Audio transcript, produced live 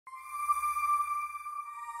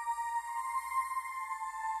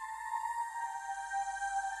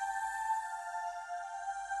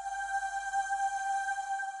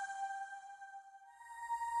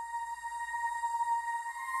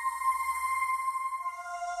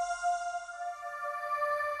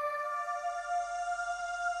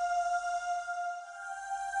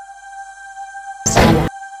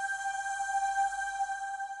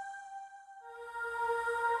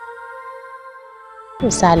To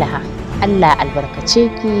Salaha, Allah albarkace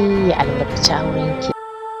ki ya albarkaci aurenki.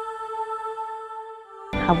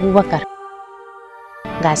 Abubakar,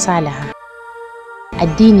 ga Salaha,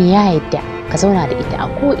 addini ya yadda ka zauna da ita a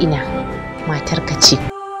ko'ina, matarka ce.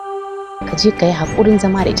 Ka je ka yi haƙurin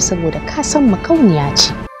zama da ita saboda ka san makauniya ce.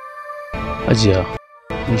 Hajiya,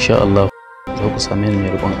 insha Allah za ku same ni mai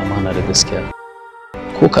riƙon amana da gaskiya.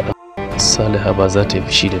 Ko kaɗan, Saliha ba za ta yi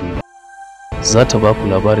fushi da ni ba. Za ta ba ku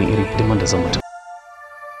labarin irin hidiman da zan mata.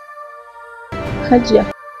 Hajiya,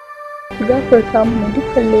 ki gafarta mana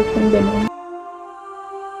dukkan laifin da na yi.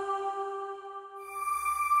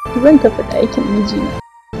 Zan tafi ɗakin mijina,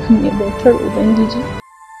 mai bautar Ubangiji.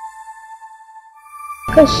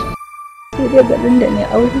 Kash, sai dai garin da na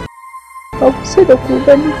aure, ba kusa da ku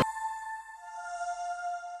ba ne.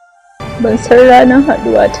 Ban san ranar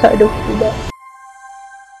haɗuwa ta da ku ba.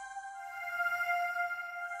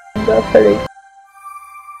 Gafarai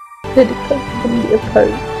da dukkan abin da ya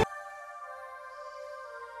faru.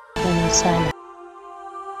 Sala,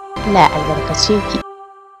 Allah ya albarkace ki.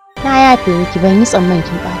 Na yafe miki, ban yi tsammanin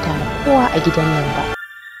kin bata ma kowa a gidan nan ba.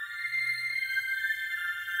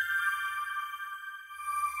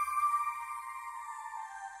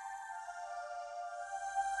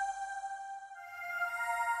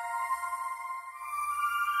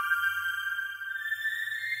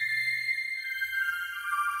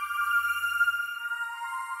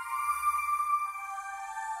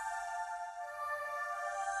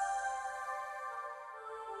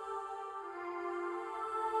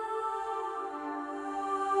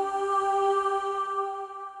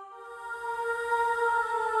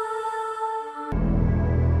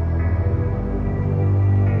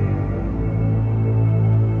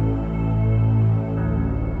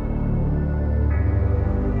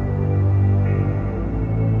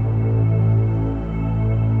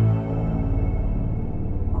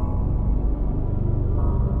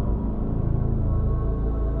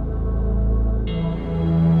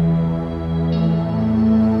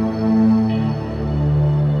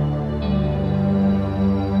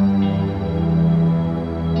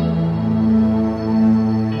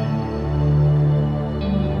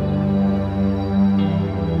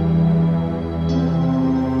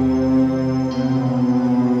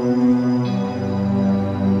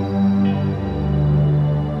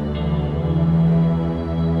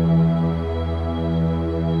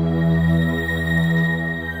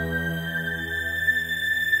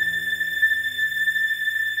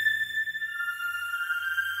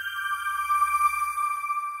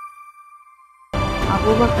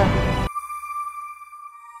 Abubakar,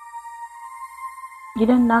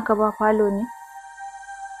 gidan naka ba falo ne?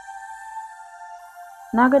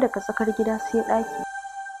 Na ga daga tsakar gida sai ɗaki.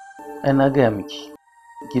 Ai na gaya miki,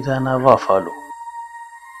 gidana ba falo.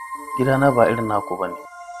 Gidana ba irin naku bane.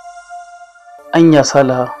 Anya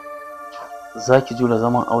Salaha, za ki jura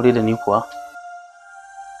zaman aure da ni kuwa?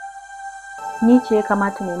 Ni ce ya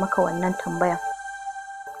kamata ne maka wannan tambaya.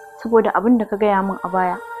 Saboda abin da ka gaya min a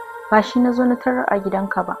baya, ba shi na zo na tarar a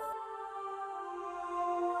gidanka ba.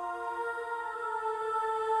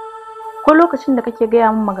 Ko lokacin da kake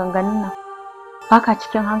gaya min maganganun nan, baka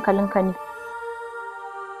cikin hankalinka ne?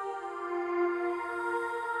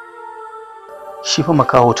 Shi fa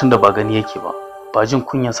makaho tun da ba gani yake ba, ba jin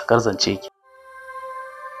kunyan sakar zance yake.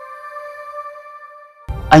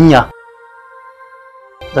 Anya,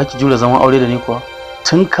 za ki jure zaman aure da ni kuwa?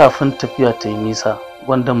 Tun kafin tafiya ta yi nisa,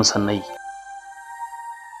 gwanda mu sannai.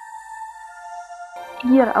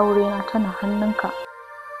 Igiyar aurena tana hannunka.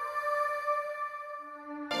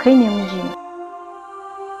 Kai ne mijina.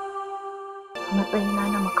 Matsayina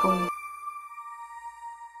na makauni.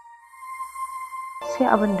 Sai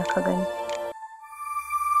abin da ka gani.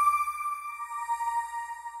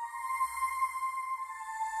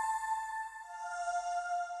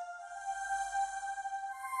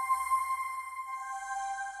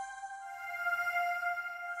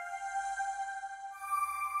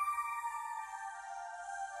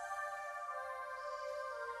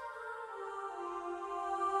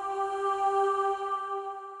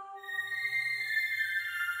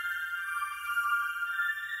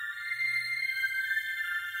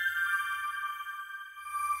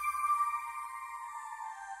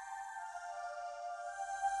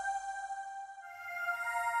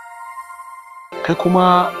 Kai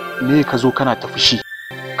kuma me ka zo kana ta fushi,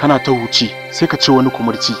 kana ta huci, sai ka ce wani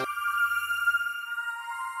kumurci.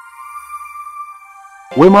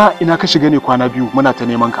 Wai ma ina ka shiga ne kwana biyu muna ta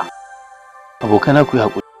neman ka? Abokana ku yi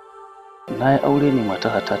haƙuri. Na yi aure ne mata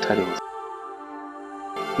ta tare masa.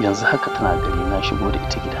 Yanzu haka tana gari na shigo da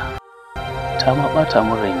ita gida. Ta ma ɓata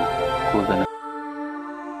min rai ne ko ganin.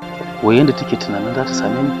 Wai yanda take tunanin za ta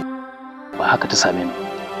same ni? ba haka ta same ni.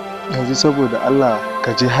 Yanzu saboda Allah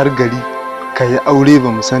ka je har gari ka yi aure ba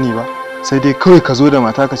mu sani ba, sai dai kawai ka zo da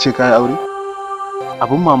mata ka ce ka yi aure?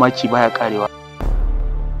 Abin mamaki baya karewa.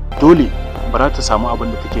 Dole ba za ta samu abin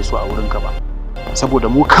da take so a wurinka ba, saboda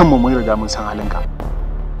mu kanmu mun riga mun san halinka.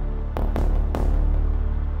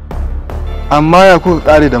 Amma ya kuka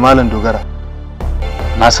kare da Malam Dogara?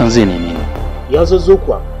 Na san zai neme ni. Ya zazzo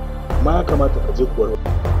kuwa, amma ya kamata ka je kuwa.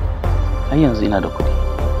 Har yanzu ina da kuɗi,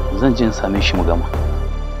 zan je in same shi mu gama.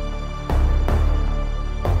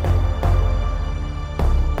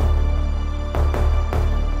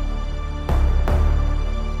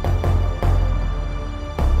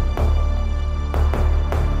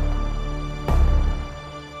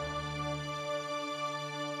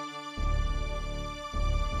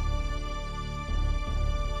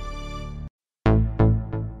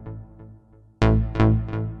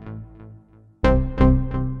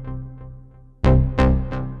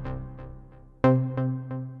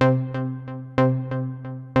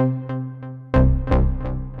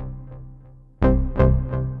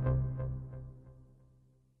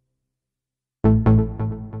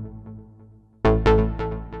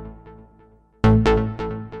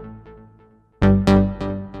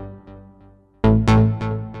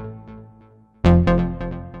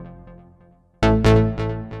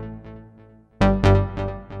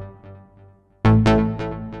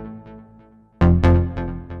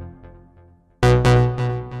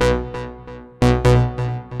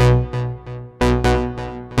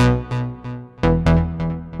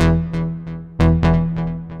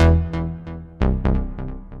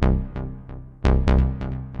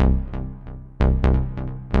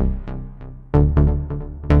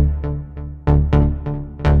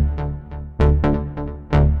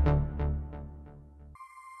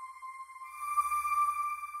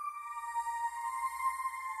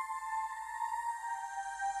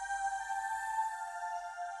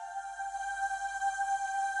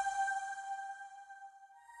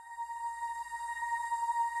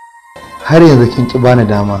 Har yanzu kin ki bani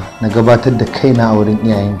dama na gabatar da kaina a wurin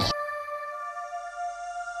iyayenki.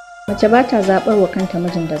 Mace ba ta zaɓar wa kanta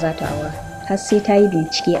mijin da za ta aura har sai ta yi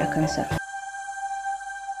bincike a kansa.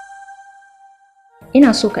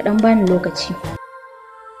 Ina so ka ɗan bani lokaci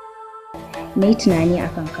na yi tunani a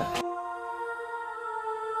kanka.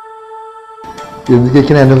 Yanzu ke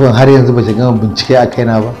kina nufin har yanzu ba ki gama bincike a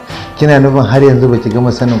kaina ba? Kina nufin har yanzu ba ki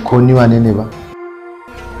gama sanin ko ni wane ne ba?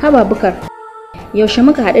 Haba Bukar, yaushe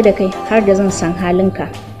muka haɗu da kai har da zan san halinka?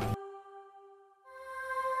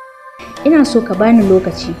 Ina so ka bani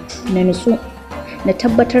lokaci na nutsu na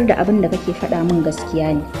tabbatar da abin da kake faɗa min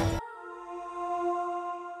gaskiya ne.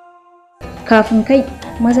 Kafin kai,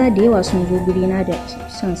 maza da yawa sun zo gurina da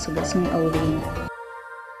son su ga sun aure ni.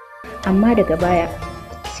 Amma daga baya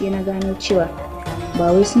sai na gano cewa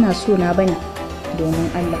ba wai suna so na bane domin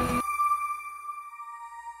Allah.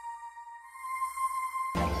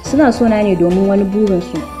 Suna so na ne domin wani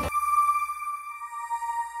burinsu.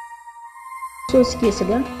 So suke su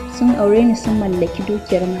ga sun aure ni sun mallaki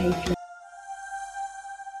dukiyar mahaifi.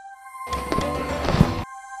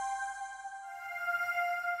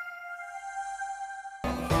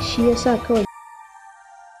 Shi yasa kawai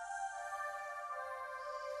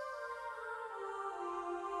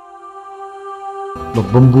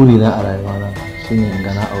babban burina a rayuwana shine in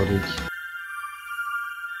ga na aure ki.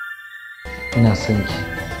 Ina son ki,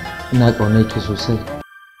 ina ƙaunar ki sosai.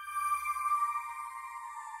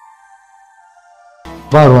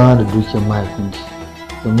 Ba ruwana da dukiyar mahaifinki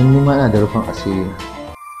domin ni ma ina da rufin asiri na.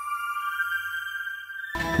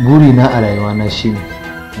 Burina a rayuwana shine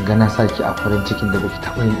in ga na sa ki a farin cikin da baki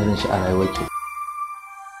taɓa yin irin shi a rayuwarki.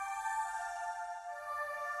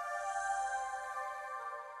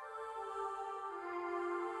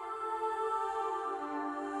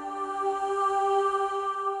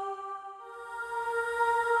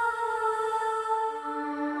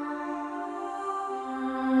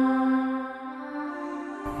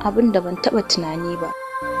 abin da ban taɓa tunani ba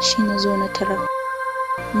shi na zo na tarar.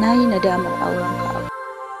 Na yi nadamar aurenka abu.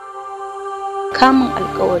 Kamun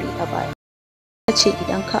alkawari a baya ka ce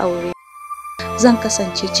idan ka aure zan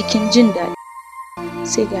kasance cikin jin daɗi,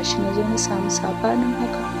 sai gashi na zo na samu sabanin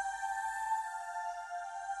haka.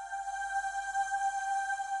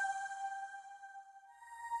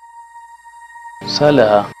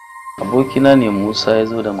 Saliha, abokina ne Musa ya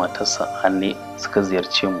zo da matarsa Hanne suka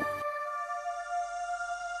ziyarce mu.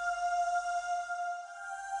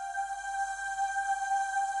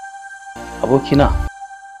 Abokina,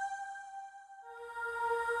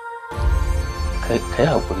 kai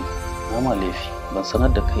haƙuri, na ma laifi, ban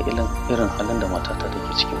sanar da kai irin halin da matata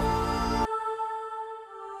take ciki ba.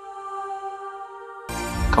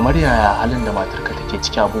 kamar yaya halin da matarka take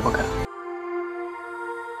ciki Abubakar?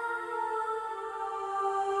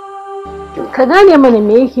 Ka gane mana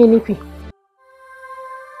me yake nufi.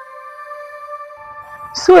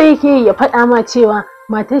 So yake ya faɗa ma cewa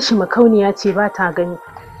matar shi makauniya ce ba ta gani.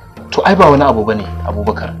 To ai ba wani abu bane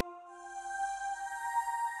Abubakar.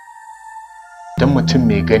 Dan mutum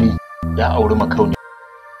mai gani ya auri makauni.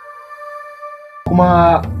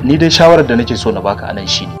 Kuma ni dai shawarar da nake so na baka anan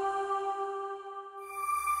shine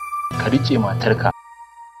ka rike matarka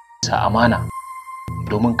sa amana,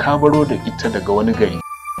 domin ka baro da ita daga wani gari,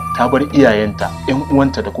 ta bar iyayenta, 'yan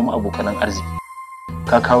uwanta da kuma abokanan arziki,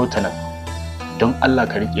 ka kawo ta nan. Don Allah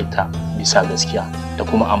ka rike ta bisa gaskiya da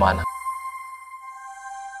kuma amana.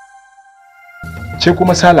 Ce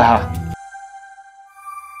kuma Salaha,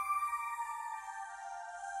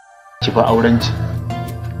 ki ba aurenki,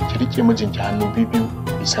 ki rike mijinki hannu biyu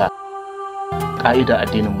bisa ƙa'ida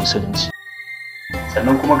addinin musulunci.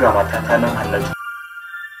 Sannan kuma ga matata nan Hannatu.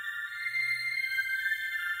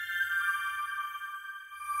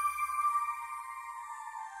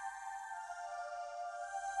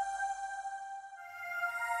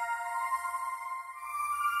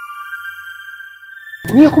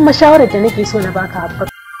 Ni kuma shawarar da nake so na baka Abba,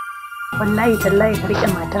 wallahi tallahi ka rike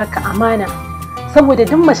matarka amana, saboda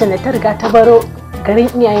duk mace da ta riga ta baro garin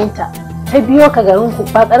iyayenta ta biyo ka garin ku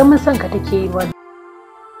ba karamin son ka take yi ba.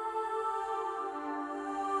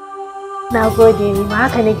 Na gode, ni ma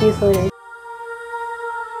haka nake so da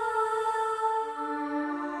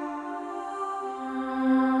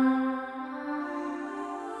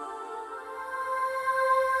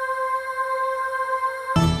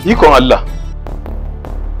ikon Allah.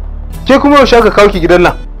 Ke kuma yaushe aka kawo ki gidan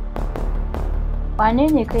nan? Wane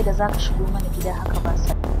ne kai da zaka shigo mana gida haka ba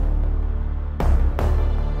sa?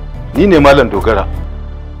 Ni ne Malam Dogara.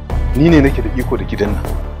 Ni ne nake da iko da gidan nan.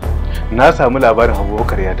 Na samu labarin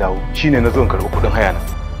Abubakar ya dawo, shine na zo in karɓi kuɗin haya na.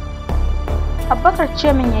 Abubakar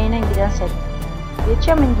ce min yayi nan gidansa ne. Bai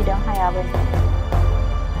ce min gidan haya ba ne.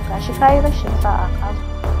 Gashi kayi rashin sa'a ka zo.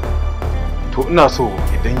 To ina so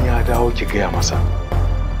idan ya dawo ki gaya masa.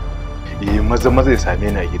 Maza ya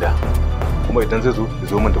same ni a gida, kuma idan zai zo ya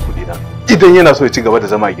zo min da kuɗi na, idan yana so ya ci gaba da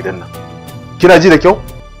zama a gidan nan. Kina ji da kyau?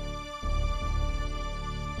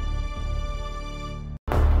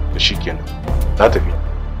 Shikenan, na tafi.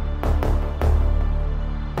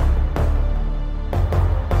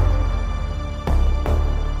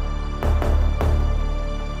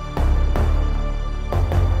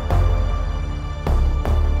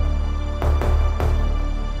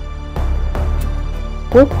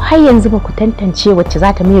 Ko har yanzu ba ku tantance wacce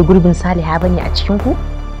za ta maye gurbin Saliha bane a cikin ku?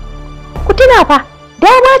 Ku tuna fa,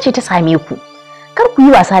 dama ce ta same ku. Kar ku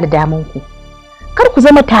yi wasa da daman ku. Kar ku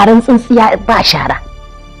zama taron tsintsiya ba shara.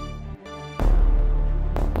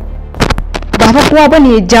 Baba kowa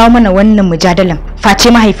bane ya jawo mana wannan mujadalan,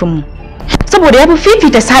 face mahaifinmu. Saboda ya fi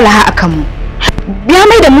fifita Saliha akan mu. Ya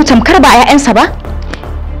mai da mu tamkar ba 'ya'yansa ba?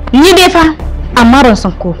 Ni dai fa, amma ban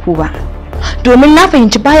san koko ba. Domin na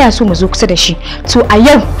fahimci baya so mu zo kusa da shi, to a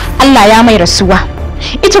yau Allah ya mai rasuwa.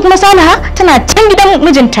 Ita kuma Salaha tana can gidan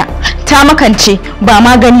mijinta, ta makance ba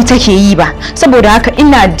magani take yi ba. Saboda haka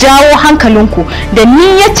ina jawo hankalinku da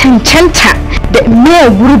ni ya cancanta da mai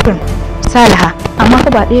gurbin Salaha, amma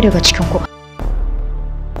ba ɗaya daga cikin ku.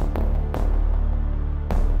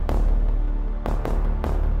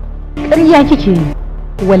 ƙarya kike yi,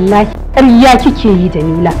 wallahi ƙarya kike yi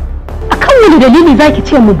Jamila. Wani dalili zaki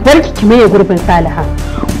ce mu bar ki maye gurbin Salaha?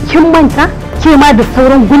 Kin manta ke ma da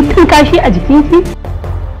sauran guntun kashi a jikinki?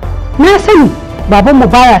 Na sani babanmu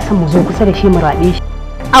baya son mu zo kusa da shi mu raɗe shi,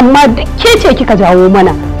 amma duk ke ce kika jawo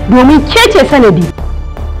mana, domin ke ce sanadi.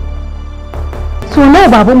 So nawa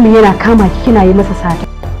babanmu yana kama ki kina yi masa sata.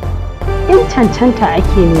 In cancanta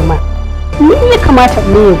ake nema, ni ya kamata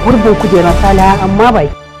in maye gurbin kujerar Salaha, amma bai.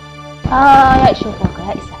 Ya ishe ku haka,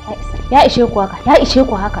 ya ishe ku haka, ya ishe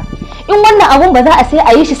ku haka. In wannan abun ba za a sai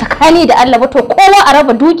a yi shi tsakani da Allah ba, to kowa a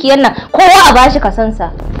raba dukiyar nan, kowa a bashi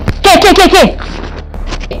kasansa. Ke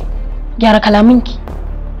gyara kalaminki.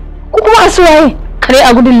 Ku kuma asuwaye kare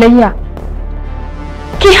a gudun layya.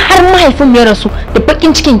 Ki har mahaifin ya rasu da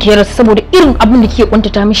bakin cikin ki ya rasu saboda irin abin da kike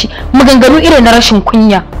kuntata mishi, maganganu irin na rashin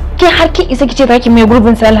kunya. Ki har kin isa kice zaki mai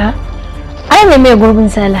gurbin Salaha? Ai mai gurbin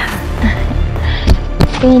Salaha.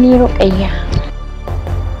 Sai ni Ruqayya.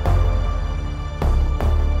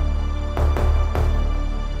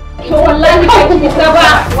 To wallahi ba ku isa ba,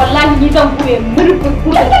 wallahi ni zan buye murfin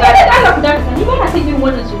ku da Allah ku dakata, ni ba na son yin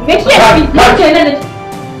wannan su. Me kike yi? Ke nan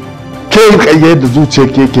ke Ruqayya da zuciyar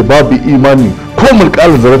ke yake babu imani ko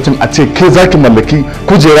mulƙalin zaratin a ce ke zaki mallaki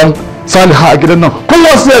kujeran Saliha a gidan nan,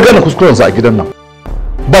 kowa sai ya gane kuskurensa a gidan nan.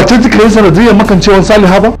 ba ce kika yi sanadiyyar makancewar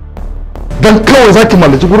Saliha ba dan kawai zaki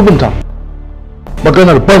mallaki gurbinta.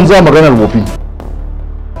 Maganar banza maganar wofi.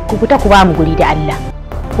 Ku fita ku ba mu guri da Allah.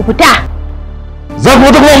 Ku fita. Za ku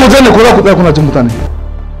fita kuma mu je ne ko za ku tsaya kuna jin mutane?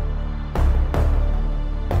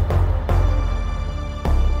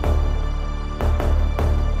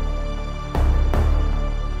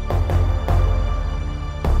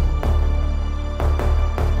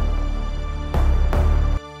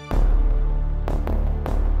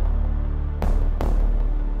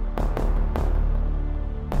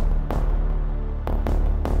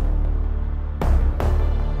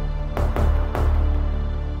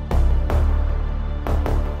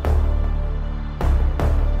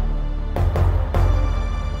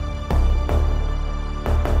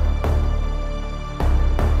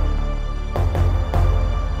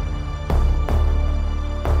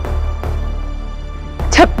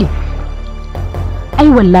 Tabɗi, ai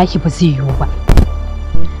wallahi ba zai yiwu ba.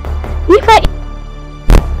 Ni fa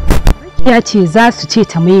ya ce za su ce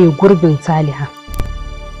ta maye gurbin Saliha.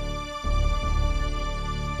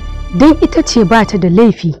 Don ita ce ba ta da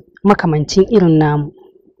laifi makamancin irin namu.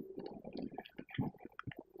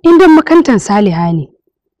 Idan makantan Saliha ne,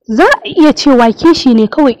 za a iya cewa kishi ne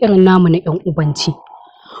kawai irin namu na 'yan ubanci.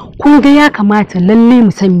 Kun ga ya kamata lalle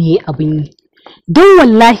mu san meye abin yi. Don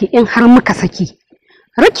wallahi in har muka saki,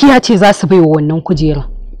 Rakiya ce za su baiwa wannan kujerar.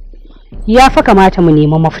 Ya fa kamata mu nemi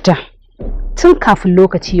mafita tun kafin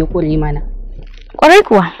lokaci ya ƙure mana. Ƙwarai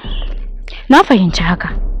kuwa, na fahimci haka.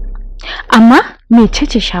 Amma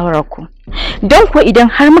mecece shawararku? Don kuwa idan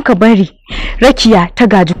har muka bari Rakiya ta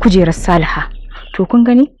gaji kujerar Saliha, to kun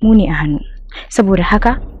gani mu ne a hannu. Saboda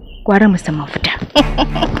haka, gwara mu san mafita.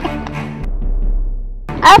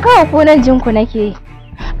 Ai kawai ko nan jinku nake yi.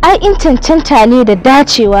 Ai in cancanta ne da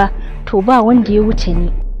dacewa, to ba wanda ya wuce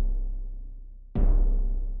ni.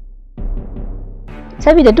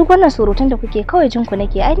 Saboda duk wannan surutan da kuke kawai jinku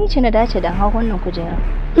nake, ai ni ce na dace da hau wannan kujera.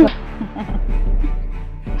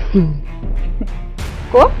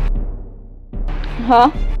 Ko?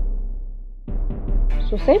 Ha?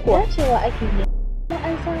 Sosai kuwa. Dacewa ake yi. Kuma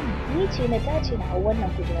an samu ni ce na dace na hau wannan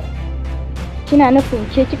kujera. Kina nufin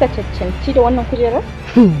ke kika cancanci da wannan kujerar?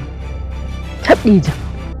 Tabdija.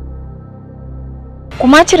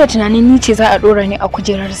 Kuma cire tunanin ni ce za a dora ni a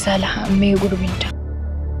kujerar Saliha mai gurbinta.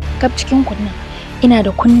 Kaf cikin kunnan ina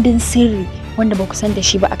da kundin sirri wanda ba ku san da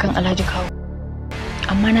shi ba akan Alhaji Kawu.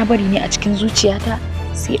 Amma na bari ne a cikin zuciyata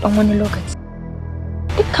sai dan wani lokaci.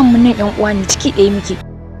 Dukkan mu nan yan uwa ne ciki ɗaya muke.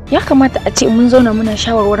 Ya kamata a ce mun zauna muna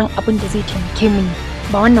shawarwarin abin da zai taimake mu ne,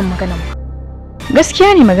 ba wannan maganar ba.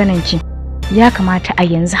 Gaskiya ne maganar ki. Ya kamata a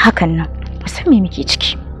yanzu hakan nan mu san me muke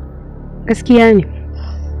ciki. Gaskiya ne.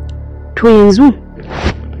 To yanzu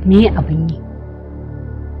me abin yi?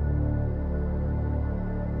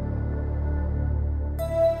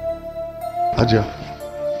 Hajiya,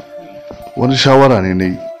 wani shawara ne na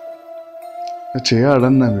yi. Na ce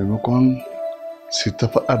yaran nan maimakon su ta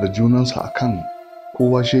faɗa da junansu akan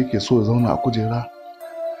kowa shi yake so ya zauna a kujera,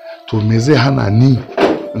 to me zai hana ni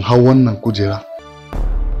in hau wannan kujera?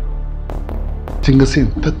 Kin ga sai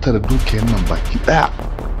in tattara dukiyar nan baki ɗaya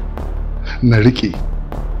na riƙe.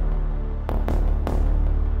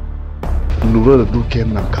 Lura da dukiyar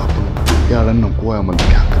nan kafin yaran nan kowa ya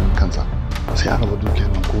mallaki hankalin kansa, sai a raba dukiyar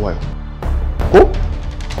nan kowa ya ko?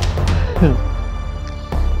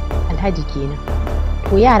 Alhaji kenan.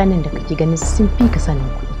 To yaran nan da kake ganin sun fi ka sanin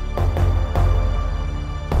kuɗi.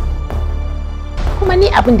 Kuma ni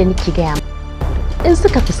abin da nake gaya in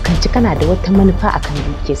suka fuskanci kana da wata manufa akan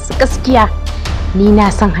dukiyarsu, gaskiya ni na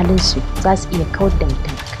san halin su za su iya kawar da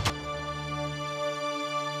mutum haka.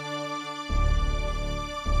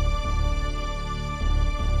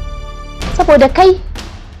 Saboda kai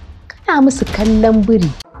kana musu kallon biri,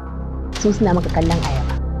 su suna maka kallon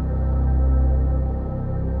ayaba.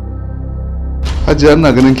 Hajiya,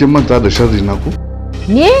 ina ganin kin manta da sharri na ku?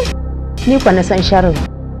 Ni kwa na san sharri.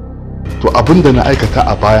 To abin da na aikata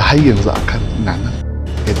a baya har yanzu akan ina nan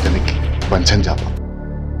yadda nake, ban canja ba.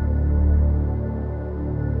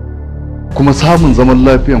 Kuma samun zaman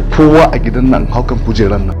lafiyan kowa a gidan nan haukan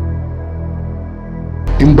kujeran nan,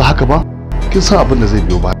 in ba haka ba kin san abin da zai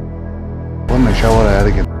biyo ba. Wannan shawara ya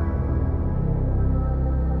rage.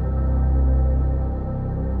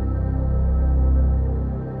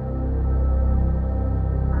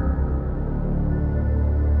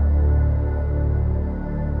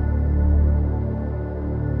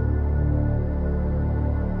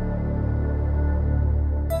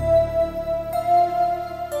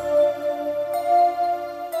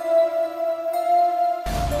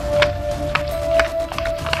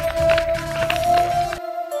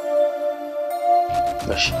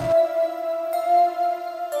 Gashi.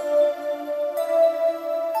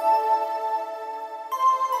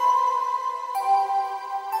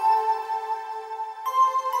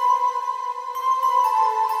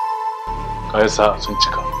 Ka sa sun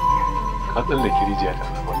cika. Ka tsallake rijiya da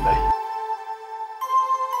wallahi.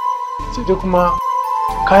 Sai dai kuma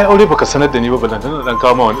kayi aure baka sanar da ni ba balantana dan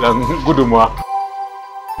kawo ma wani dan gudunmuwa.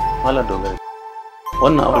 Malam Dogara,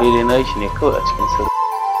 wannan aure dai na yi shi ne kawai a cikin sirri.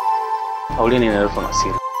 Aure ne na rufin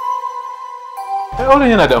asiri. Ai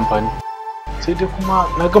auren yana da amfani. Sai dai kuma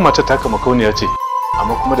na ga mace ta kama kauniya ce,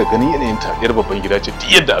 amma kuma da ganin yanayin ta yar babban gida ce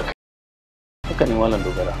duk yadda aka. Haka ne Malam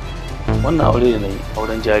Dogara. Wannan aure ne na yi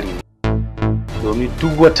auren jari ne. Domin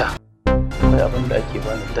duk wata akwai abin da ake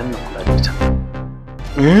bani dan na kula da ita.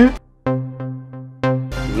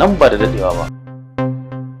 Nan ba da dadewa ba.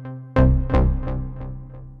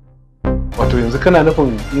 Wato yanzu kana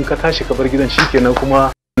nufin in ka tashi ka bar gidan shikenan kuma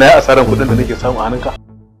na yi asaran kuɗin da nake samu a hannunka?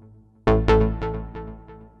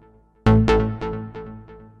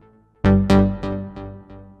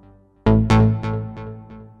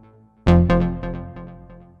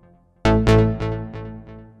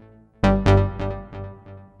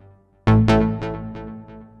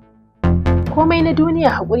 Komai na duniya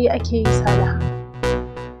haƙuri ake yi, Salaha.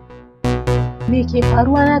 Me ke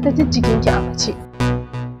faruwa na ga jijjiginki a mace?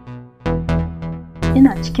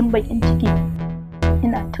 Ina cikin bakin ciki,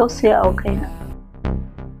 ina tausaya wa kaina.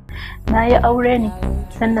 Na yi aure ne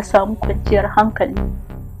don na samu kwanciyar hankali,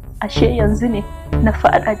 ashe yanzu ne na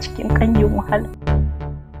faɗa cikin ƙangin wahala.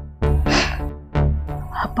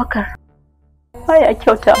 Abubakar baya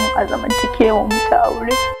kyauta mun a zamantakewar mu ta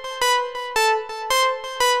aure.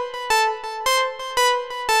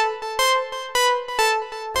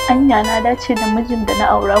 Anya na dace da mijin da na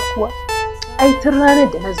aura kuwa? Ai tun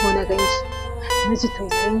ranar da na zo na ganki, na ji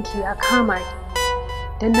tausayinki ya kama ni,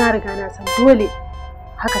 don na riga na san dole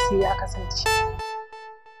haka sai ya kasance.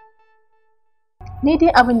 Ni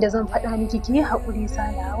dai abin da zan faɗa miki ki yi haƙuri,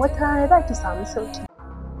 Salaha, wata rana za ki samu sauki.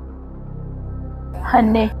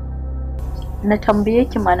 Hanne, na tambaye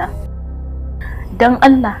ki mana, don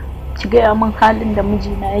Allah ki gaya min halin da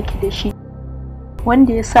mijina yake da shi,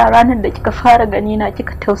 wanda ya sa ranar da kika fara gani na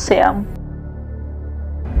kika tausaya mu.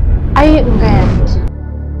 Ai in gaya miki,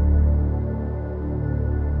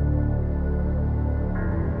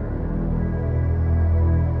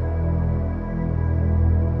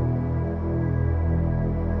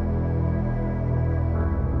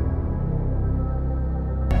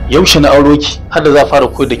 yaushe na auro ki har da za fara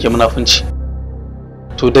koyar da ke munafunci?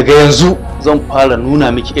 To daga yanzu zan fara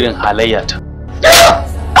nuna miki irin halayyata.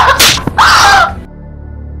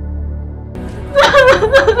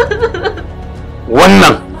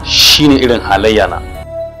 Wannan shine irin halayya na.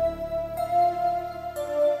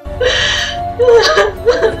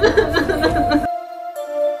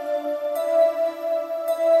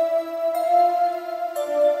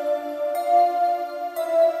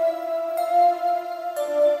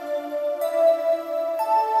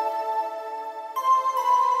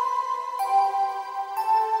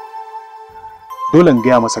 Dole in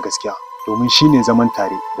gaya masa gaskiya domin shine zaman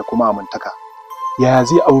tare da kuma amintaka. Yaya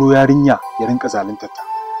zai auro yarinya ya rinka zaluntar ta?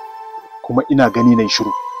 Kuma ina gani nayi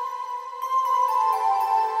shiru.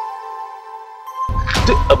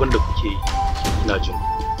 Duk abin da kuke yi ina jin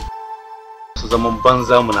su zaman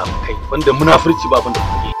banza munafukai wanda munafurci ba abin da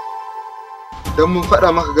kuke yi. Dan mun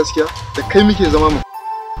faɗa maka gaskiya da kai muke zama mu.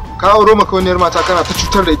 Ka auro maka wani mata kana ta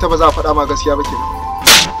cutar da ita ba za a faɗa ma gaskiya ba kenan.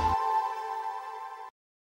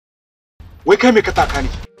 Wai kai me ka taka ne?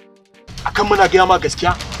 Akan muna gaya ma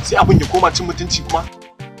gaskiya sai abin ya koma cin mutunci kuma?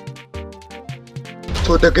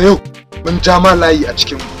 To daga yau mun ja ma layi a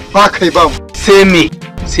cikin ba kai ba mu. Sai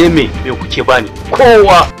me kuke bani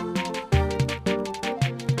kowa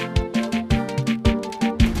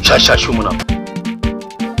shashashu muna.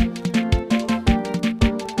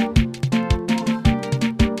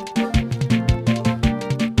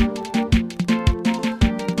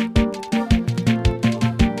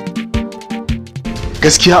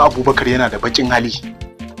 Gaskiya Abubakar yana da bakin hali.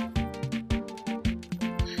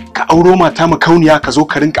 Ka auro mata makauniya ka zo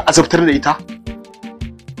ka rinka azabtar da ita?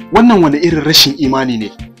 Wannan wani irin rashin imani ne?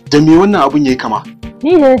 Da me wannan abun yayi kama?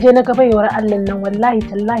 ni da je na ga baiwar Allah nan wallahi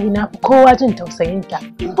tallahi na fi kowa jin tausayinta.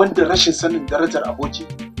 In ban da rashin sanin darajar aboki,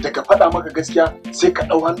 daga faɗa maka gaskiya sai ka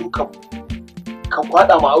ɗau hannu ka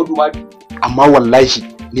kwaɗa ma Audu ma. Amma wallahi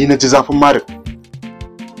ni na ji zafin marin.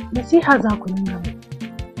 Nasiha za ku nuna mai.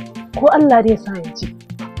 Ko Allah dai sa ya ji.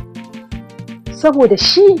 Saboda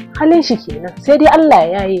shi halin shi kenan sai dai Allah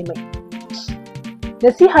ya yaye mai.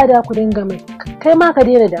 Nasiha da ku dinga mai. Kai ma ka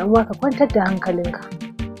daina damuwa ka kwantar da hankalinka.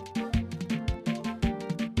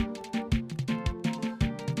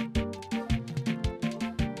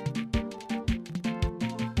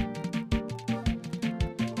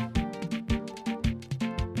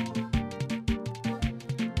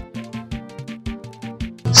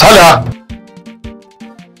 Sala!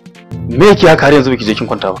 Me yake haka har yanzu baki je kin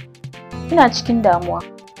kwanta ba? Ina cikin damuwa.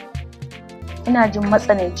 Ina jin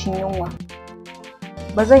matsanancin yunwa.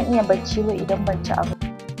 Ba zan iya bacci ba idan ban ci abu.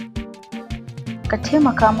 Ka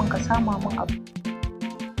taimaka min ka sama min abu.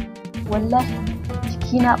 Wallahi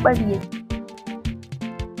jikina ɓarye.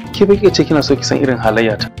 Ke baki ce kina so ki san irin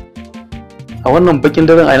halayyata. A wannan bakin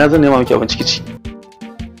daren a ina zan nema miki abinci kici.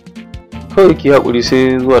 Kawai ki haƙuri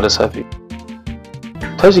sai zuwa da safe.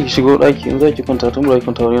 Tashi ki shigo ɗaki in za ki kwanta tun ba ki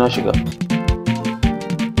kwanta wani na shiga.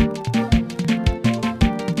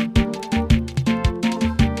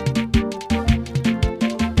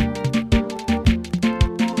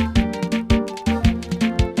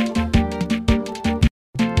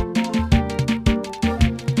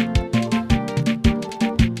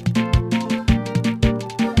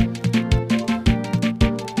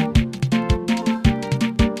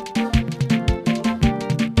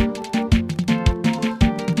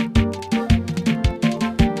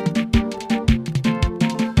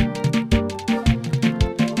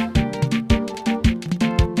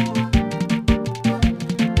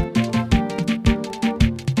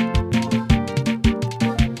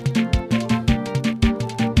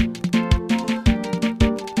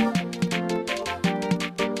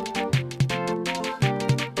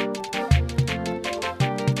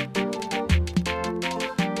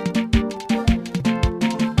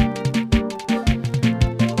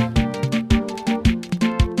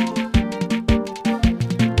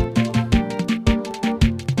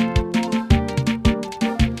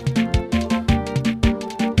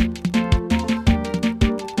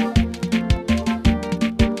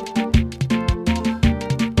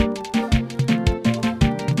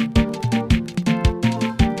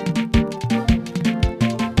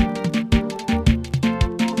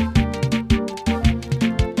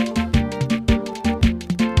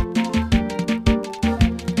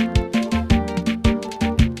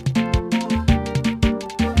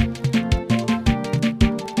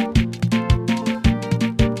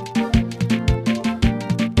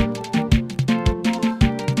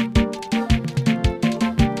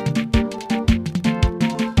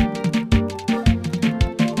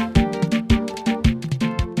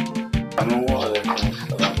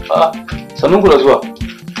 Sannan ku da zuwa.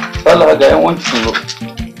 Allah ga yan wanki sun zo.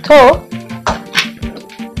 To,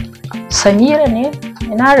 Samira ne?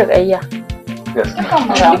 Ina Rukayya.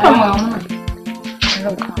 Dukan mu.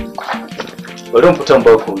 Bari mu fitan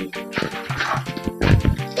ba ku.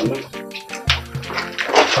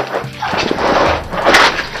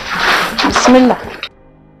 Bismillah.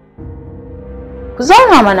 Ku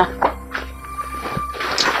zauna mana.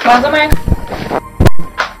 Ba zama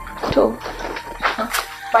To,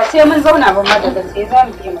 Ba sai mun zauna ba ma da gaske za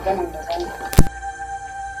mu iya magana da zauna.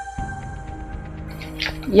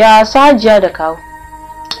 ya Sajiya da kawo.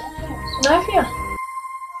 lafiya.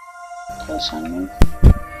 To, sannu.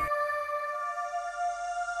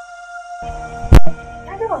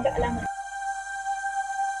 Na ga wanda alama.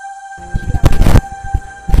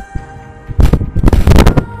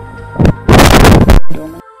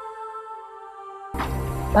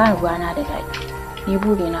 Ba ruwana da daɗi. Ni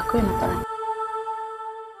bure na kawai na karanta.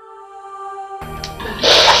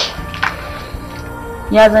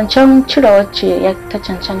 Ya zancen cire wacce ya ta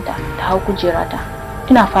cancanta ta hau kujerata.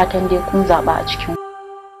 Ina fatan dai kun zaɓa a cikin.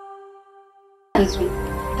 Yanzu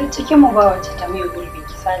duk cikin mu ba wacce ta mai gurbi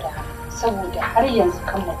kisa da saboda har yanzu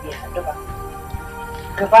kanmu bai haɗu ba.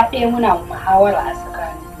 Gaba ɗaya muna muhawara a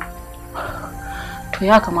tsakani. To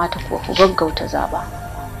ya kamata ku gaggauta zaɓa.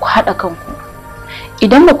 Ku haɗa kanku.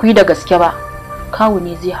 Idan ba ku yi da gaske ba, kawu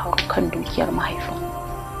ne zai hau kan dukiyar mahaifin.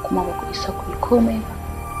 Kuma ba ku isa ku yi komai ba.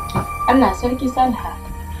 Allah sarki Saliha.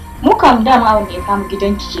 Mu kam dama abin da ya kamu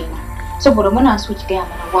gidanki kenan. Saboda muna so ki gaya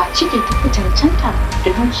mana wace ke tafi cancanta da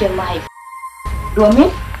dukiyar mahaifi.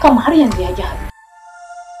 Domin kan har yanzu ya ji haɗu.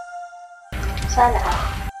 Saliha.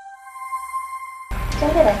 Sai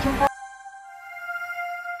da kin fa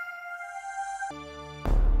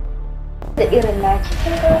da irin naki.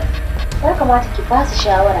 Ya kamata ki ba su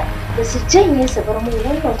shawara da su janye su bar mu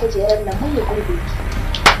wannan kujerar nan mai gurbe ki.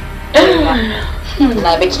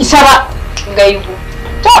 Na baki isa ba gaibu.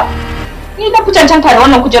 To, ni da ku cancanta da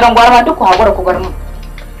wannan kujeran gwarma duk ku haƙura ku bar mu.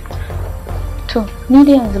 To, ni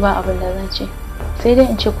dai yanzu ba abin da zan ce. Sai dai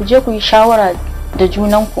in ce ku je ku yi shawara da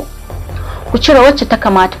junanku. Ku cire wacce ta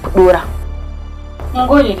kamata ku dora. Mun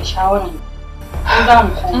gode da shawaran. Mun za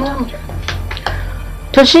mu koma.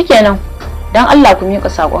 To shikenan. Dan Allah ku miƙa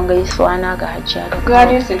saƙon gaisuwa na ga Hajiya da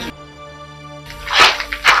Gare su.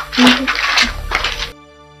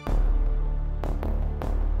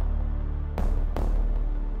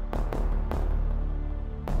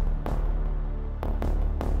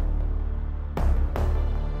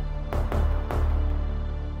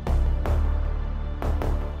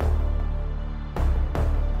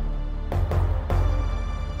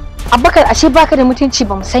 Abubakar ashe baka da mutunci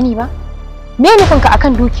ba mu sani ba? Me nufinka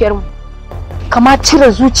akan dukiyarmu? Kama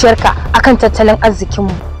cire zuciyarka akan tattalin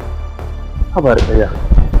arzikinmu. Haba da ɗaya,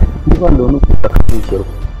 ni ban da wani kuɗa kan dukiyar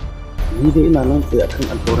ku. Ni dai ina nan tsaye akan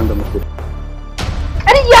alƙawarin da muke.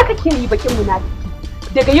 ƙarya kake yi bakin munafiki.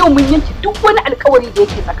 Daga yau mun yanke duk wani alƙawari da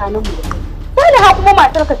yake tsakaninmu da kai. Saliha kuma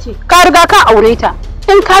matarka ce, ka riga ka aure ta.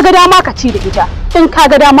 In ka ga dama ka ci da ita, in ka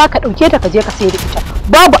ga dama ka ɗauke ta ka je ka sayar da ita.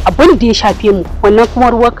 Babu abin da ya shafe mu, wannan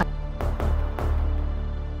kuma ruwanka.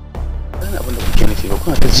 Gane abin da kuke nufi ba,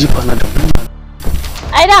 kuna ta jifa na da mu.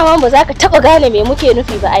 Ai dama ba za ka taba gane me muke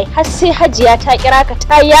nufi ba ai har sai Hajiya ta kira ka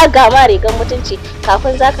ta yaga ma rigar mutunci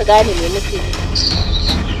kafin za ka gane me muke nufi.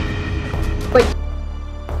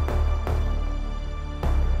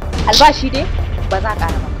 Albashi dai ba za ka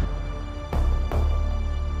ba.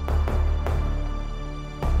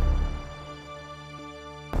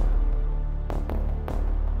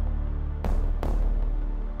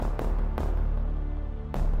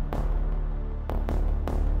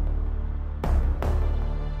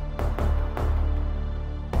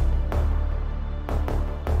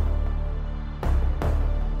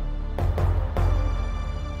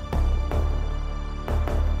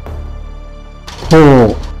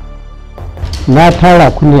 To, na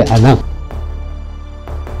tara ku ne a nan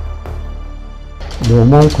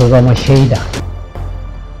domin ku zama shaida.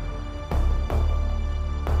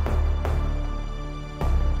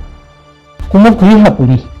 Kuma ku yi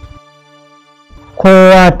haƙuri,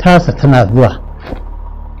 kowa tasa tana zuwa,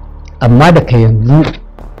 amma daga yanzu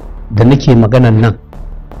da nake maganan nan,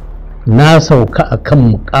 na sauka a kan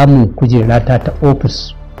muƙamin kujerata ta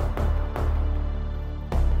ofis.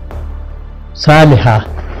 Saliha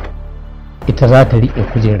ita za ta riƙe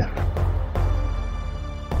kujera.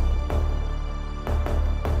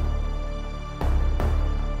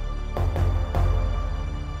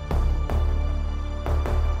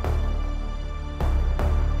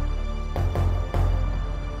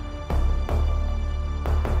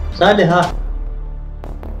 Saliha.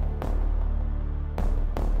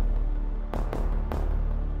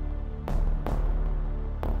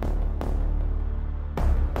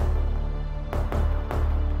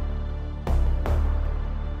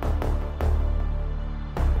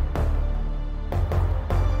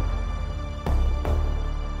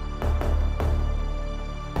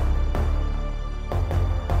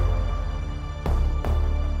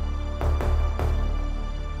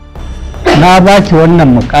 Na baki wannan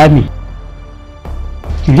mukami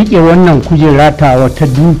ki rike wannan kujera ta wata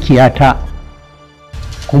dukiya ta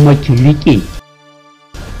kuma ki rike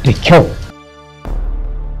da kyau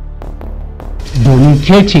domin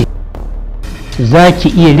ke ce za ki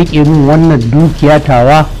iya rike min wannan dukiya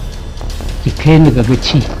tawa ki kai ni ga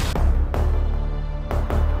gaci.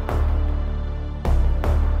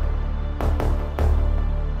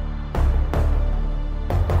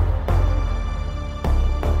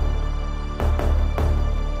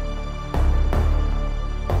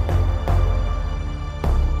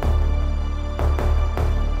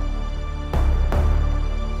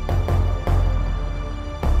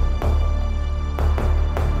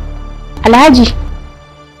 Alhaji,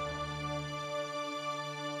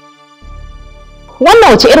 wannan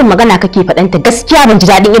wace irin magana kake faɗanta? Gaskiya ban ji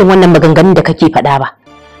daɗin irin wannan maganganun da kake faɗa ba.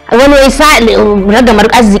 Wani ya sa ragamar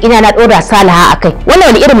arziki na ɗora Salaha a kai. Wannan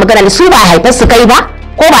wani irin magana ne? Su ba haifar su kai ba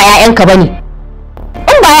ko ba 'ya'yanka bane?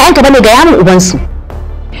 In ba 'ya'yanka bane ga yamin ubansu.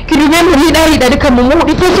 Ki dube mu ni da dukan mu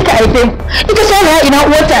hudu ke kika haife mu. Ita Salaha ina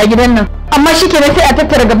uwarta a gidan nan. Amma shikenan sai a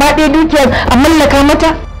tattara gaba ɗaya dukiyar a mallaka mata?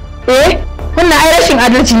 Wannan ai rashin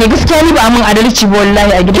adalci ne, gaskiya ni ba min adalci ba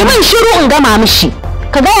wallahi a gidan. Ki min shiru in gama mishi.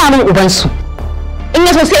 Ka gaya min ubansu. In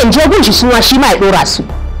yaso sai in je gunshi suwa shi ma ya dora su.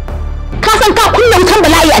 Ka san ka kunna wutan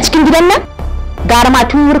bala'i a cikin gidan nan? Gara ma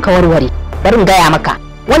tun wurka warware. Bari in gaya maka.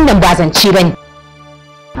 Wannan ba zance bane.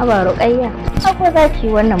 Haba Ruqayya, ko za ki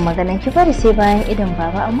wannan maganan ki bari sai bayan idan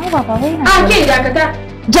baba, amma baba wai na. A ke dakata.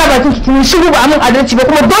 Ja bakin ki kin shiru ba min adalci ba,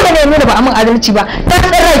 kuma dole ne nuna ba min adalci ba. Ta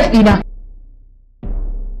san right dina.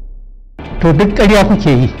 To duk ƙarya kuke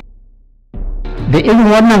yi. Da irin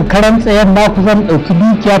wannan karan tsayen na ku zan ɗauki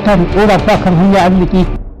dukiya ta da ɗora ta kan hanyar arziki.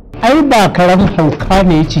 Ai ba karan hauka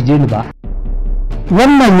ne ya cije ni ba.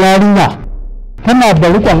 Wannan yarinya tana da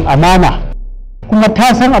riƙon amana kuma ta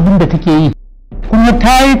san abin da take yi. Kuma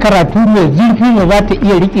ta yi karatu mai zurfi da za ta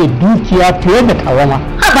iya riƙe dukiya fiye da tawama.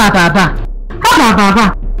 Haba baba.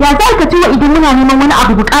 Ya za ka cewa idan muna neman wani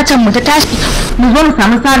abu buƙatar mu ta tashi mu zo mu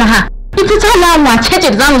samu Salaha. ita Salaha wace ce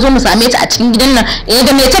da zamu zo mu same ta a cikin gidan nan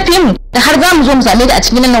da me tafi mu da har zamu zo mu same ta a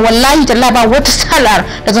cikin gidan nan wallahi talla ba wata Salaha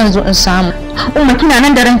da zan zo in samu. Umma kina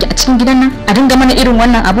nan da ranki a cikin gidan nan a dinga mana irin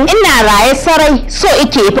wannan abu? Ina raye sarai so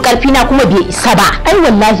yake yafi karfi na kuma bai isa ba. Ai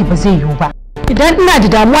wallahi ba zai yiwu ba. Idan ina da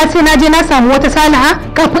damuwa sai na je na samu wata Salaha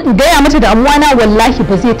kafin in gaya mata damuwa na wallahi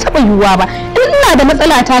ba zai taba yiwuwa ba. In ina da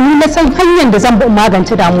matsala ta ni na san hanyar da zan bi in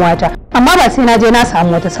magance damuwata amma ba sai na je na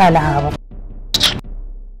samu wata Salaha ba.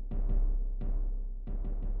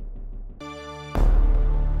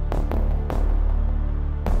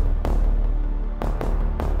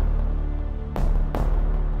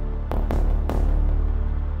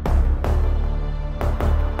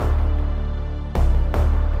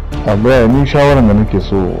 Abaya ni shawaran da nake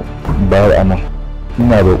so bayar a nan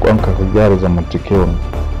ina roƙonka ka gyara zamantakewar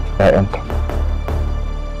ƴaƴanka.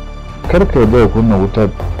 Kar ka yarda ya kunna wuta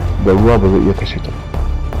da ruwa ba zai iya kashe ta.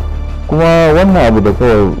 Kuma wannan abu da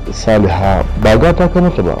kawai Saliha ba gata ka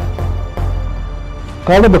mata ba.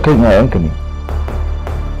 Ka raba kan ƴaƴanka ne.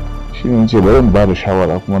 Shi ne ce bari in ba da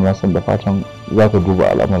shawara kuma na san da fatan za ka duba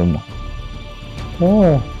al'amarin nan.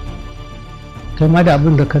 Oh, kai ma da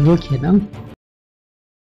abin da ka zo kenan.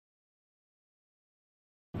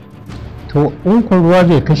 To in ku ruwa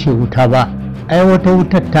bai kashe wuta ba ai wata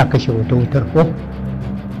wutar ta kashe wata wutar ko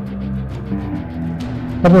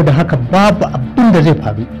saboda haka babu abin da zai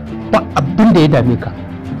faru ba abin da ya dame ka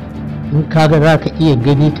in kaga za ka iya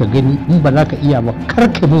gani ka gani in ba za ka iya ba kar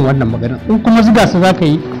ka min wannan magana in kuma zuga su za ka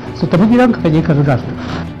yi su tafi gidanka ka je ka zuga su.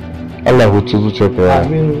 Allah huce zuciyarka ya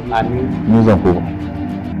amin amin ni zan koma.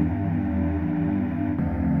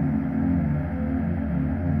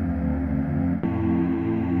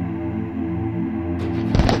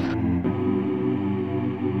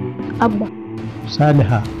 Abba.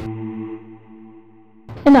 Saliha.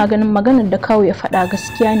 Ina ganin maganar da kawu ya faɗa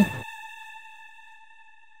gaskiya ne.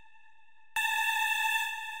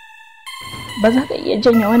 Ba za ka iya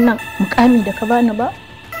janye wannan mukami da ka bani ba?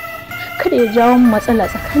 Kada ya jawo matsala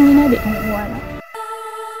tsakanina da ƴan uwana.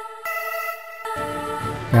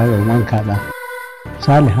 Yaron wanka da.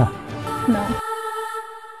 Saliha. Na.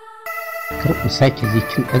 Kar ku sake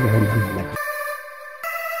jikin ɗaga wannan magana.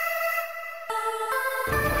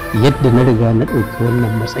 Yadda na riga na ɗauki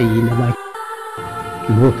wannan matsayi na baki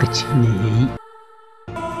lokaci ne ya yi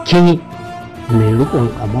ke mai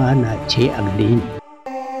riƙon amana ce a gare ni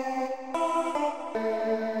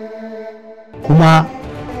kuma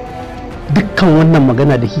dukkan wannan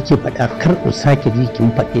magana da kike faɗa kar in sake ji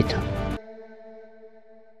kin faɗe ta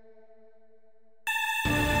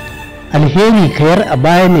alheri ka yar a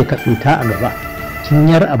baya ne ka tsinta a gaba kin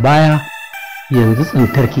yar a baya yanzu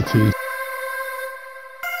tsintar kike yi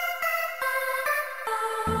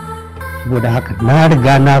saboda haka na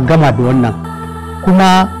riga na gama da wannan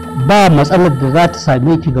kuma ba matsalar da za ta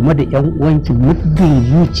same ki game da 'yan uwanki muddin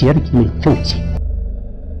zuciyarki mai kyau ce